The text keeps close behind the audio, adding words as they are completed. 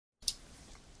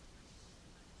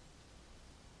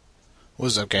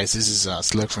What's up, guys? This is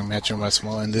Slug from Metro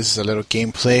Westmo, and this is a little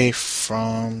gameplay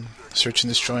from Search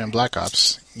and Destroy on Black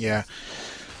Ops. Yeah,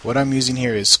 what I'm using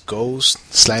here is Ghost,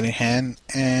 Sliding Hand,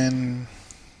 and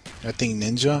I think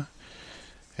Ninja.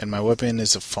 And my weapon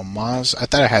is a FAMAS. I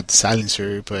thought I had the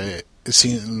silencer, but it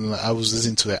seemed I was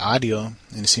listening to the audio,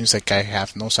 and it seems like I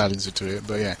have no silencer to it.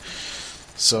 But yeah,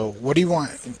 so what do you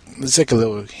want? Let's take a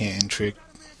little hint and trick.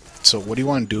 So what do you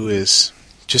want to do is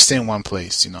just stay in one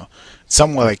place,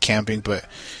 somewhat like camping, but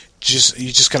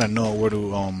you just gotta know where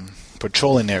to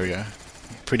patrol an area.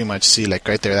 Pretty much, see, like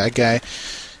right there, that guy.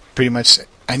 Pretty much,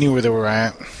 I knew where they were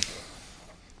at.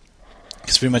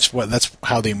 It's pretty much that's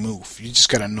how they move. You just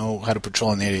gotta know how to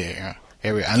patrol an area.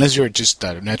 Unless you're just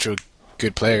a natural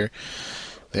good player,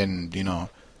 then you're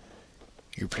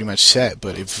pretty much set.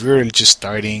 But if you're just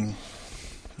starting,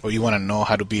 or you want to know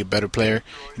how to be a better player,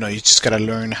 you just gotta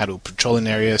learn how to patrol an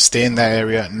area, stay in that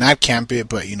area, not camp it,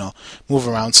 but move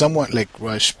around, somewhat like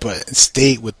rush, but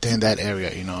stay within that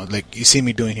area. Like you see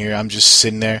me doing here. I'm just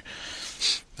sitting there.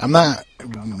 I'm not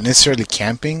necessarily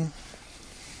camping,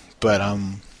 but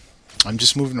I'm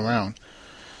just moving around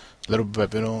little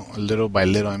by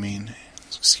little. I mean,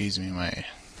 excuse me,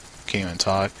 can't even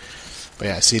talk. But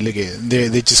yeah, see, look at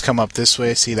they just come up this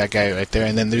way. See that guy right there,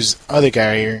 and then there's other guy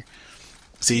right here.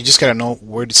 So you just gotta know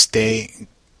where to stay.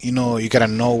 You gotta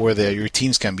know where your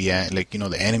teams can be at, like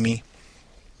the enemy,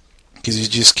 because you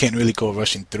just can't really go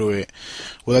rushing through it.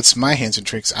 Well, that's my hints and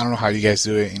tricks. I don't know how you guys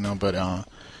do it, but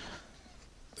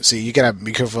see, you gotta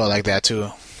be careful like that too.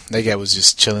 That guy was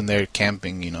just chilling there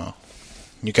camping. You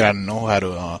gotta know how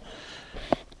to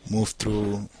move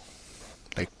through,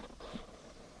 like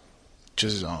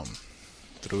just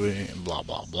through it and blah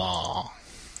blah blah.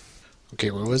 Okay,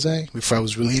 where was I? Before I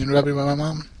was really interrupted by my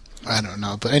mom? I don't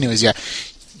know. But anyways, yeah.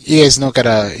 You guys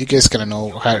gotta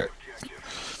know how.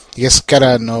 You guys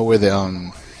gotta know where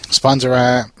the spawns are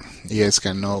at. You guys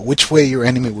gotta know which way your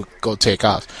enemy would go take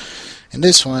off. And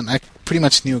this one, I pretty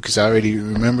much knew because I already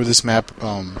remember this map.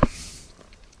 I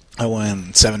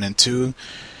went 7 and 2.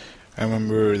 I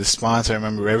remember the spawns. I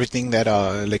remember everything that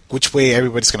like which way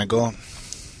everybody's gonna go.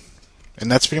 And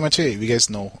that's pretty much it. You guys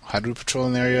know how to patrol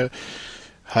an area,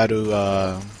 how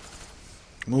to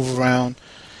move around,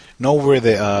 know where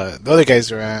the other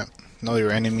guys are at, know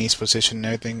your enemy's position and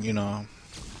everything. You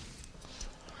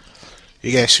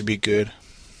guys should be good.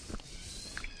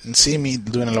 And see me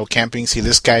doing a little camping. See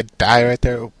this guy die right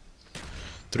there.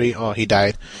 Oh, he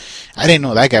died. I didn't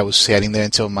know that guy was heading there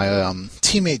until my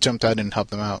teammate jumped out and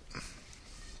helped him out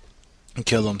and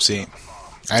killed him. See,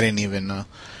 I didn't even know.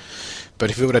 But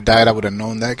if he would have died, I would have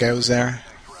known that guy was there.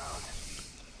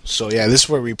 So yeah, this is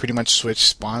where we pretty much switch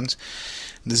spawns.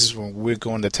 This is when we're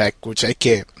going to attack, which I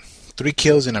get 3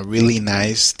 kills and a really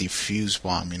nice defuse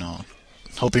bomb.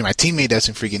 Hoping my teammate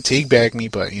doesn't freaking take back me,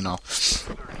 but here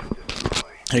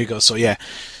you go. So yeah,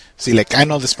 see, like I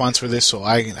know the spawns for this, so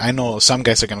I know some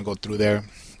guys are gonna go through there.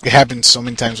 It happened so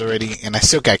many times already, and I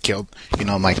still got killed.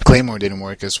 My claymore didn't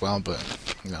work as well, but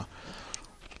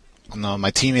no,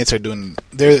 my teammates are doing.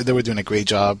 They were doing a great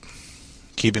job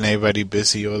keeping everybody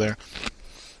busy over there.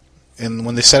 And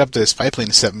when they set up this pipeline,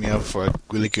 they set me up for a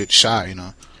really good shot,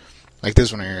 like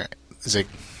this one here. It's like,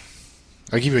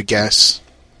 I'll give you a guess.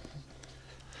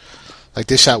 Like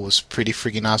this shot was pretty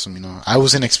freaking awesome, I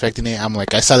wasn't expecting it. I'm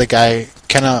like, I saw the guy,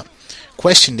 kind of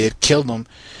questioned it, killed him,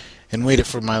 and waited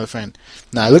for my other friend.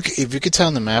 Now look, if you could tell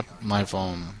on the map, my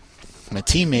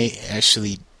teammate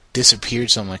actually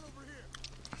disappeared. So I'm like,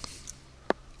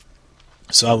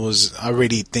 so I was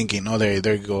already thinking, oh,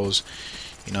 there he goes,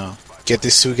 get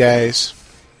these 2 guys.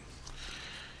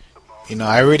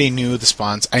 I already knew the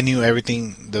spawns. I knew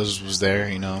everything that was there.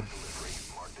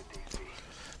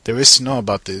 There is to know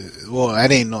about the. Well, I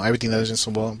didn't know everything that was in so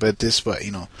well, but if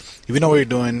you know what you're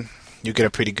doing, you get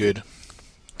a pretty good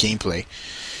gameplay.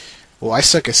 Well, I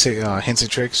suck at hints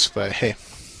and tricks, but hey,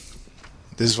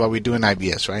 this is what we do in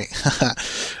IBS, right?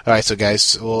 All right, so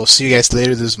guys, we'll see you guys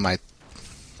later. This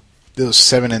was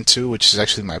 7 and 2, which is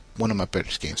actually one of my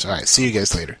better games. All right, see you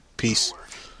guys later. Peace.